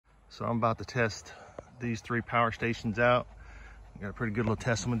So I'm about to test these 3 power stations out. Got a pretty good little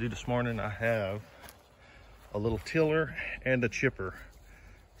test I'm gonna do this morning. I have a little tiller and a chipper.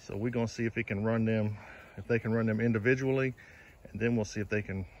 So we're gonna see if it can run them, if they can run them individually, and then we'll see if they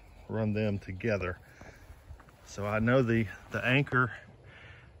can run them together. So I know the Anker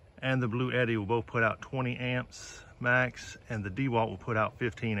and the Bluetti will both put out 20 amps max, and the Dewalt will put out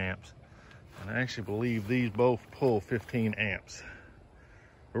 15 amps. And I actually believe these both pull 15 amps.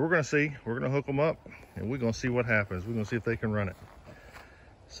 But we're gonna see, we're gonna hook them up, and we're gonna see what happens. We're gonna see if they can run it.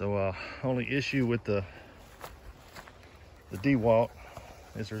 So only issue with the Dewalt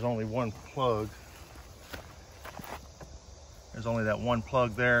is there's only one plug. There's only that one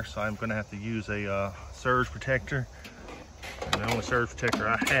plug there, so I'm gonna have to use a surge protector. And the only surge protector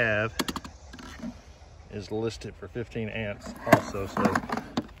I have is listed for 15 amps also, so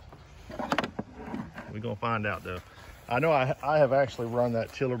we're gonna find out though. I know I have actually run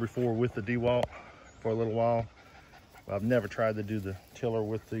that tiller before with the Dewalt for a little while. I've never tried to do the tiller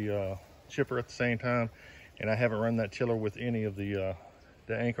with the chipper at the same time, and I haven't run that tiller with any of the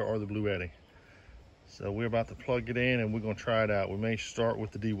Anker or the Bluetti. So we're about to plug it in and we're gonna try it out. We may start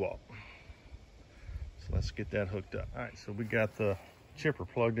with the Dewalt. So let's get that hooked up. All right, so we got the chipper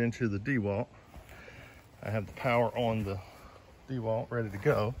plugged into the Dewalt. I have the power on the Dewalt ready to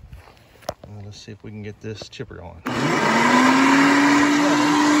go. And let's see if we can get this chipper on.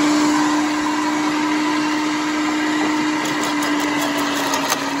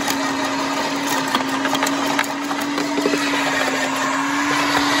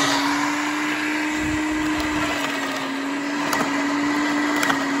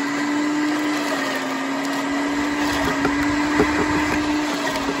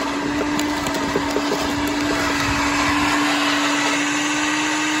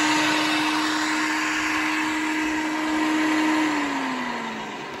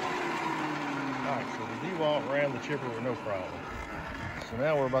 Ran the chipper with no problem. So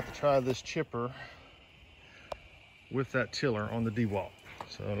now we're about to try this chipper with that tiller on the Dewalt.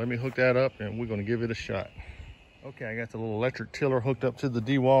 So let me hook that up and we're going to give it a shot. Okay, I got the little electric tiller hooked up to the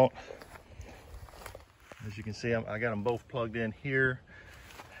Dewalt. As you can see, I got them both plugged in here.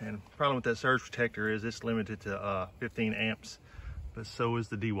 And the problem with that surge protector is it's limited to 15 amps, but so is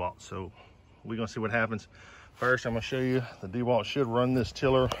the Dewalt. So we're going to see what happens. First, I'm going to show you the Dewalt should run this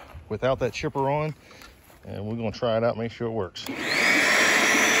tiller without that chipper on. And we're gonna try it out, make sure it works. All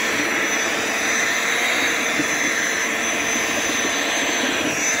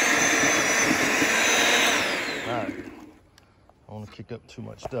right, I want to kick up too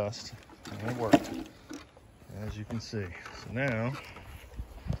much dust, and it worked, as you can see. So now,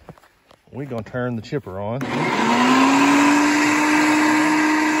 we're gonna turn the chipper on. We're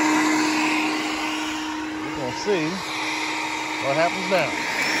gonna see what happens now.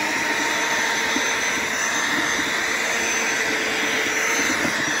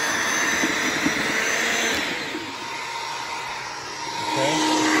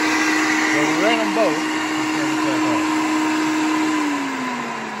 Ran them both. So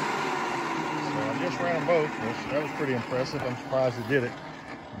I just ran them both. That was pretty impressive. I'm surprised it did it.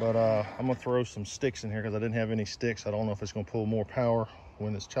 But I'm gonna throw some sticks in here because I didn't have any sticks. I don't know if it's gonna pull more power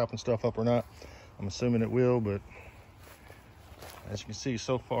when it's chopping stuff up or not. I'm assuming it will, but as you can see,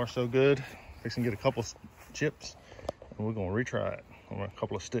 so far so good. Fixing to get a couple chips and we're gonna retry it on a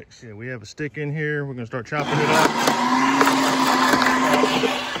couple of sticks. Yeah, we have a stick in here. We're gonna start chopping it up.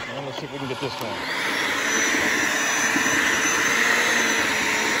 And let's see if we can get this one. All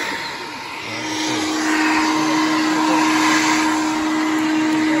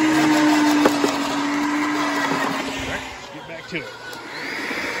right, let's get back to it.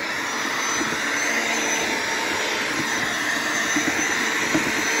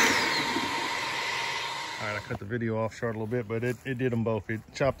 All right, I cut the video off short a little bit, but it did them both. It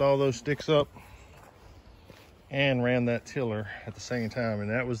chopped all those sticks up and ran that tiller at the same time, and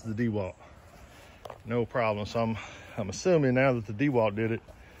that was the Dewalt. No problem. So I'm assuming now that the Dewalt did it,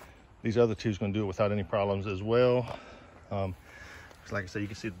 these other two's gonna do it without any problems as well. Like I said, you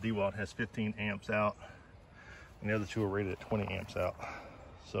can see the Dewalt has 15 amps out, and the other two are rated at 20 amps out.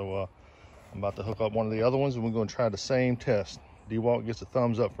 So I'm about to hook up one of the other ones, and we're gonna try the same test. Dewalt gets a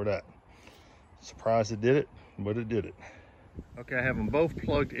thumbs up for that. Surprised it did it, but it did it. Okay, I have them both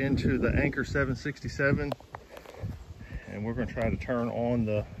plugged into the Anker 767. And we're going to try to turn on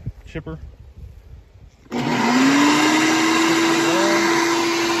the chipper.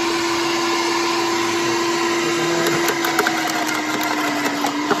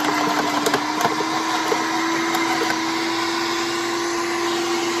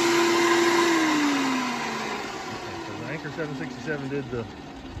 Anker 767 did the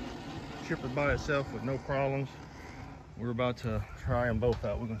chipper by itself with no problems. We're about to try them both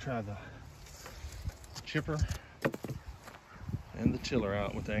out. We're gonna try the chipper and the tiller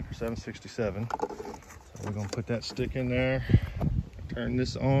out with the Anker 767. So we're gonna put that stick in there, turn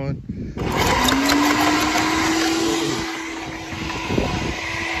this on.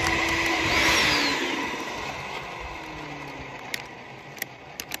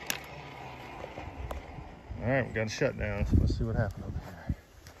 All right, we got a shutdown, so let's see what happened over here.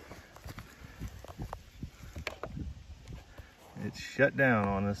 It's shut down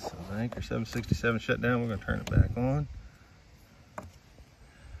on us. So the Anker 767 shut down. We're gonna turn it back on.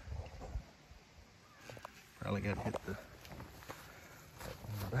 Probably gotta hit the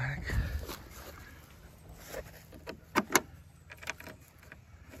back.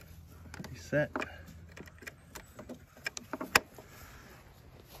 Reset.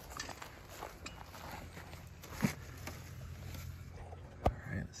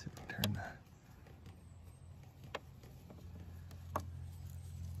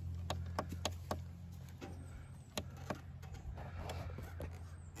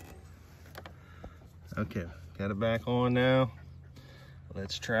 Okay, got it back on now.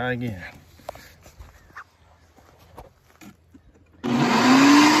 Let's try again.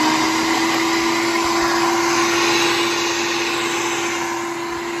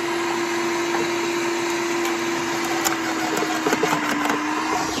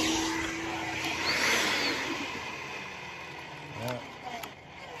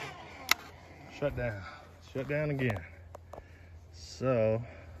 Shut down. Shut down again. So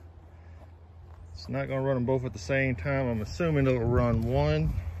it's not going to run them both at the same time. I'm assuming it'll run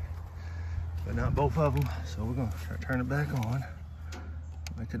one, but not both of them. So we're going to turn it back on.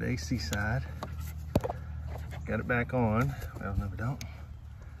 Back to the AC side. Got it back on. Well, no, we don't.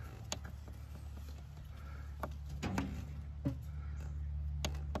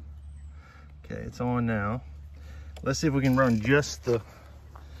 Okay, it's on now. Let's see if we can run just the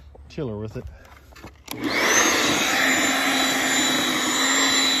tiller with it.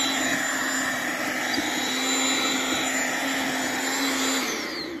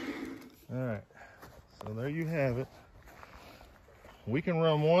 So there you have it. We can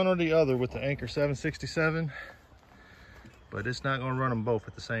run one or the other with the Anker 767, but it's not going to run them both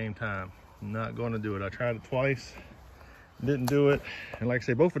at the same time. I'm not going to do it. I tried it twice, didn't do it. And like I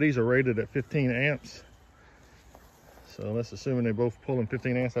say, both of these are rated at 15 amps. So let's assume they're both pulling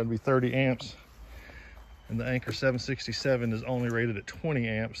 15 amps, that'd be 30 amps. And the Anker 767 is only rated at 20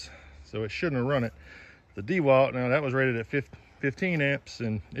 amps, so it shouldn't have run it. The Dewalt, now that was rated at 15 amps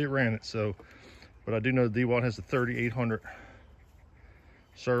and it ran it. So, but I do know the Dewalt has a 3800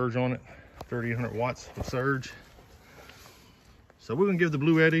 surge on it, 3800 watts of surge. So we're gonna give the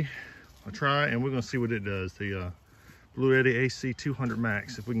Bluetti a try and we're gonna see what it does. The Bluetti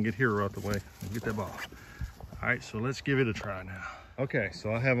Ac200max, if we can get Hero out the way and get that ball. All right, so let's give it a try now. Okay,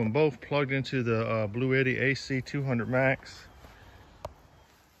 so I have them both plugged into the Bluetti Ac200max.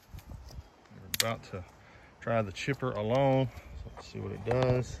 We're about to try the chipper alone. So let's see what it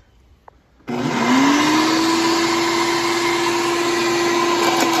does.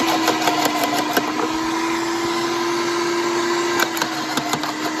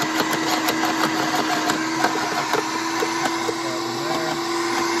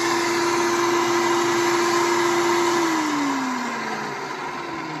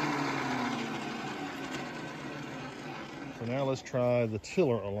 So now let's try the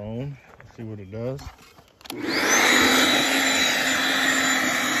tiller alone. Let's see what it does.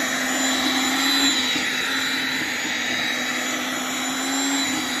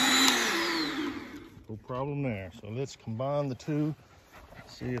 No problem there. So let's combine the two.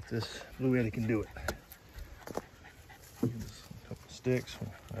 See if this Bluetti can do it. Just a couple of sticks.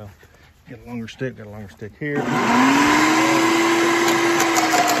 Well, get a longer stick. Got a longer stick here.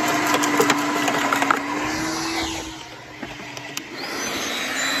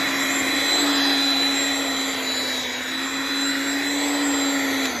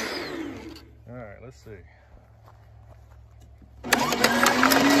 Let's see. I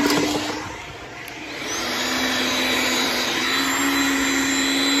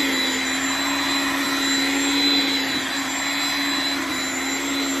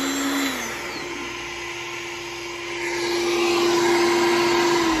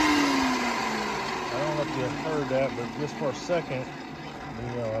don't know if you heard that, but just for a second,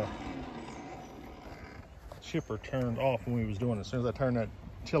 the chipper turned off when we was doing it. As soon as I turned that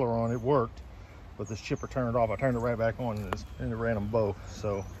tiller on, it worked. But this chipper turned off. I turned it right back on and it ran them both.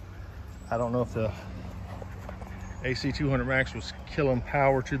 So I don't know if the AC200max was killing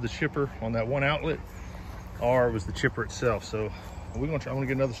power to the chipper on that one outlet or it was the chipper itself. So I'm gonna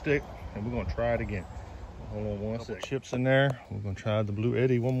get another stick and we're gonna try it again. Hold on one second. Chips in there. We're gonna try the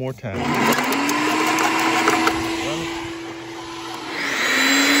Bluetti one more time.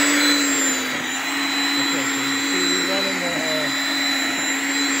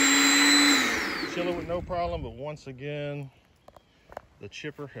 Chiller with no problem, but once again, the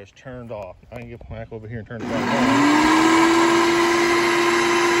chipper has turned off. I can get back over here and turn it back on.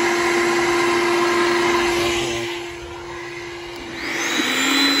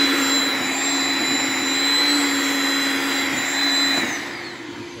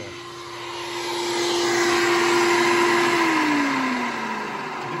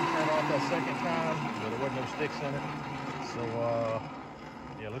 Sticks in it, so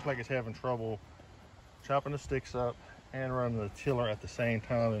yeah, it looks like it's having trouble chopping the sticks up and running the tiller at the same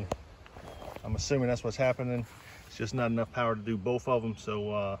time, and I'm assuming that's what's happening. It's just not enough power to do both of them,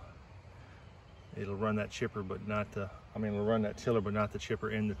 so it'll run that chipper but not the, it'll run that tiller but not the chipper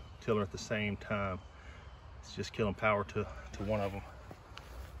and the tiller at the same time. It's just killing power to one of them.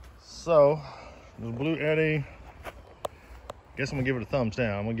 So the Bluetti, guess I'm gonna give it a thumbs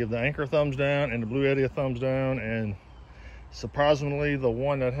down. I'm gonna give the Anker a thumbs down and the Bluetti a thumbs down, and surprisingly the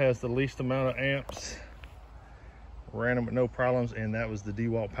one that has the least amount of amps ran them with no problems, and that was the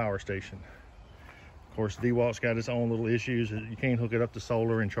Dewalt Power Station. Of course, Dewalt's got its own little issues. You can't hook it up to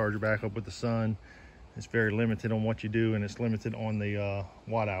solar and charge it back up with the sun. It's very limited on what you do, and it's limited on the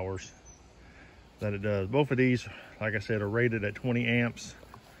watt hours that it does. Both of these, like I said, are rated at 20 amps.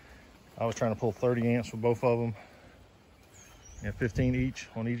 I was trying to pull 30 amps for both of them. And 15 each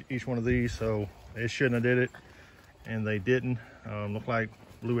on each one of these, so it shouldn't have did it, and they didn't. Look like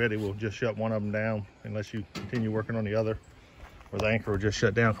Bluetti will just shut one of them down unless you continue working on the other, or the Anker will just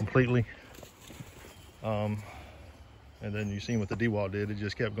shut down completely. And then you seen what the Dewalt did; it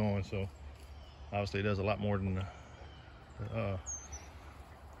just kept going. So obviously, it does a lot more than the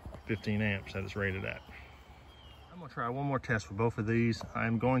 15 amps that it's rated at. I'm gonna try one more test for both of these.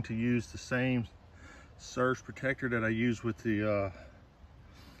 I'm going to use the same surge protector that I use with the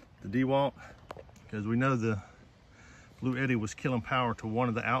Dewalt, because we know the Bluetti was killing power to one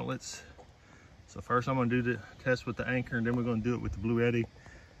of the outlets. So first I'm going to do the test with the Anker, and then we're going to do it with the Bluetti,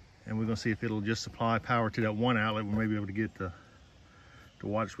 and we're going to see if it'll just supply power to that one outlet. We may be able to get the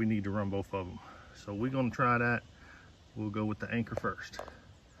watts we need to run both of them. So we're going to try that. We'll go with the Anker first.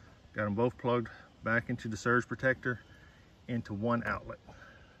 Got them both plugged back into the surge protector into one outlet.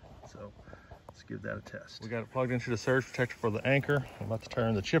 So let's give that a test. We got it plugged into the surge protector for the Anker. I'm about to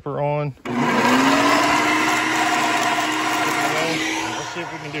turn the chipper on. Let's see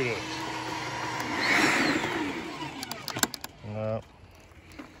if we can do this. No,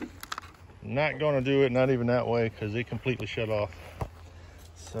 not gonna do it, not even that way, because it completely shut off.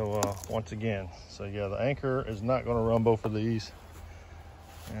 So once again, so yeah, the Anker is not gonna run both of these.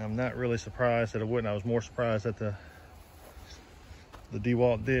 And I'm not really surprised that it wouldn't. I was more surprised that the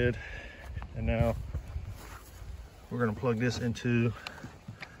Dewalt did. And now we're gonna plug this into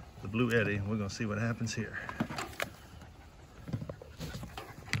the Bluetti, and we're gonna see what happens here.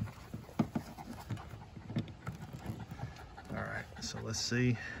 All right, so let's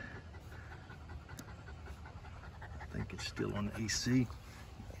see. I think it's still on the AC.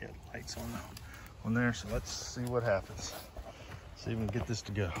 Yeah, the lights on there, so let's see what happens. See if we can get this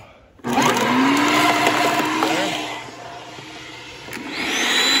to go.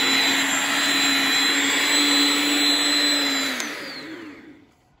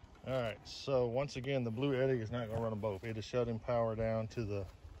 There. So once again, the Bluetti is not going to run them both. It is shutting power down to the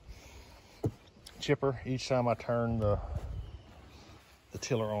chipper each time I turn the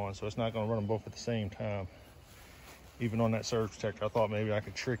tiller on. So it's not going to run them both at the same time. Even on that surge protector, I thought maybe I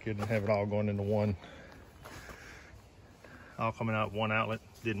could trick it and have it all going into one, all coming out one outlet.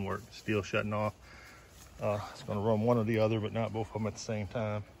 Didn't work. Still shutting off. It's going to run one or the other, but not both of them at the same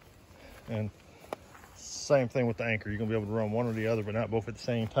time. And same thing with the Anker. You're going to be able to run one or the other, but not both at the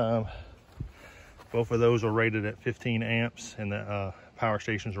same time. Both of those are rated at 15 amps, and the power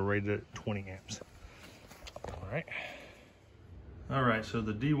stations are rated at 20 amps. All right, so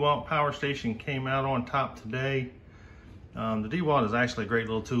the Dewalt Power Station came out on top today. The Dewalt is actually a great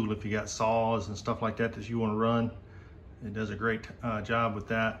little tool if you got saws and stuff like that you want to run. It does a great job with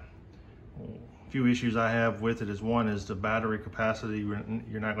that. A few issues I have with it is, one is the battery capacity.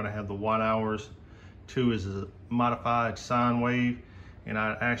 You're not going to have the watt hours. Two is a modified sine wave, and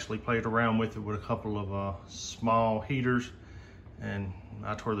I actually played around with it with a couple of small heaters, and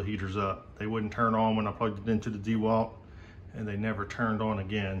I tore the heaters up. They wouldn't turn on when I plugged it into the Dewalt, and they never turned on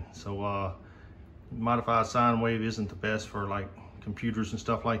again. So modified sine wave isn't the best for like computers and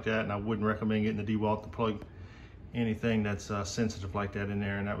stuff like that, and I wouldn't recommend getting the Dewalt to plug anything that's sensitive like that in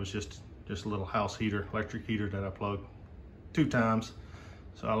there. And that was just a little house heater, electric heater that I plugged 2 times.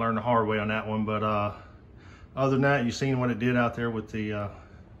 So I learned the hard way on that one. But other than that, you've seen what it did out there with the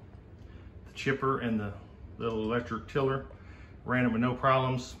chipper and the little electric tiller. Ran it with no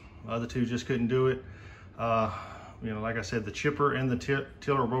problems. The other 2 just couldn't do it. You know, like I said, the chipper and the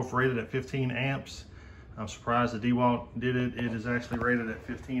tiller are both rated at 15 amps. I'm surprised the Dewalt did it. It is actually rated at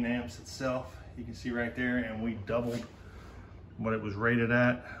 15 amps itself. You can see right there, and we doubled what it was rated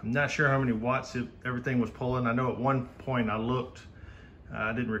at. I'm not sure how many watts everything was pulling. I know at one point I looked,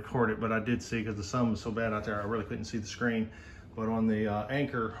 I didn't record it, but I did see, because the sun was so bad out there, I really couldn't see the screen. But on the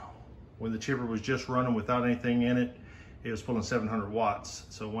Anker, when the chipper was just running without anything in it, it was pulling 700 watts.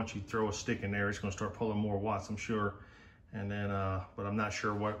 So once you throw a stick in there, it's gonna start pulling more watts, I'm sure. And then, but I'm not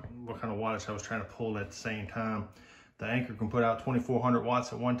sure what kind of wattage I was trying to pull at the same time. The Anker can put out 2,400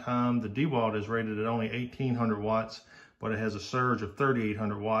 watts at one time. The Dewalt is rated at only 1,800 watts, but it has a surge of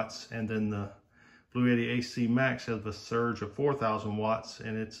 3,800 watts. And then the Bluetti Ac200max has a surge of 4,000 watts,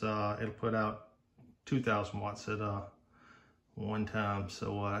 and it'll put out 2,000 watts at one time.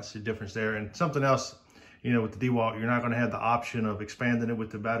 So that's the difference there. And something else, you know, with the Dewalt, you're not going to have the option of expanding it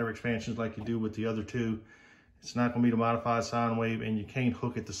with the battery expansions like you do with the other 2. It's not going to be the modified sine wave, and you can't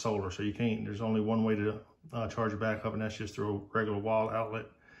hook it to solar. So you can't, there's only one way to charge it back up, and that's just through a regular wall outlet.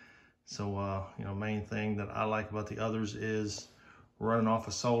 So, you know, main thing that I like about the others is running off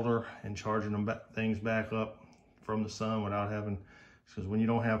of solar and charging them things back up from the sun without having, because when you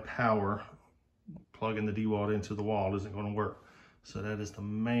don't have power, plugging the Dewalt into the wall isn't going to work. So that is the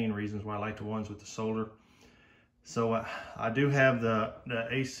main reasons why I like the ones with the solar. So I do have the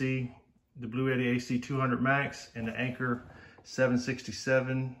Bluetti Ac200max and the Anker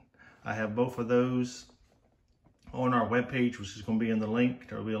 767. I have both of those on our webpage, which is going to be in the link.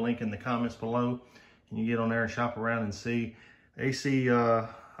 There will be a link in the comments below. And you get on there and shop around and see.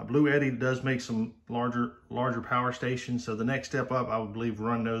 Bluetti does make some larger power stations. So the next step up, I would believe,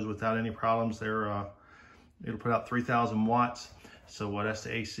 run those without any problems. It'll put out 3,000 watts. So that's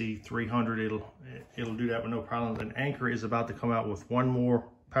the AC300. It'll do that with no problems. And Anker is about to come out with one more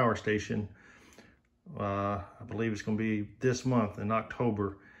power station. I believe it's going to be this month in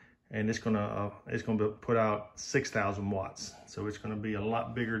October, and it's going to put out 6,000 watts. So it's going to be a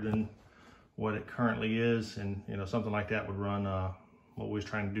lot bigger than what it currently is, and you know, something like that would run what we was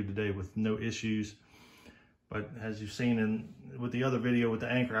trying to do today with no issues. But as you've seen with the other video with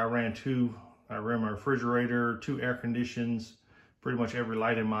the Anker, I ran my refrigerator, 2 air conditions, pretty much every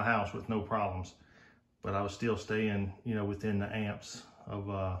light in my house with no problems. But I was still staying, you know, within the amps of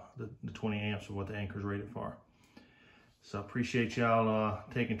the 20 amps of what the Anker's rated for. So I appreciate y'all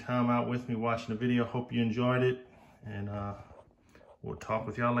taking time out with me watching the video. Hope you enjoyed it, and we'll talk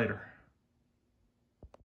with y'all later.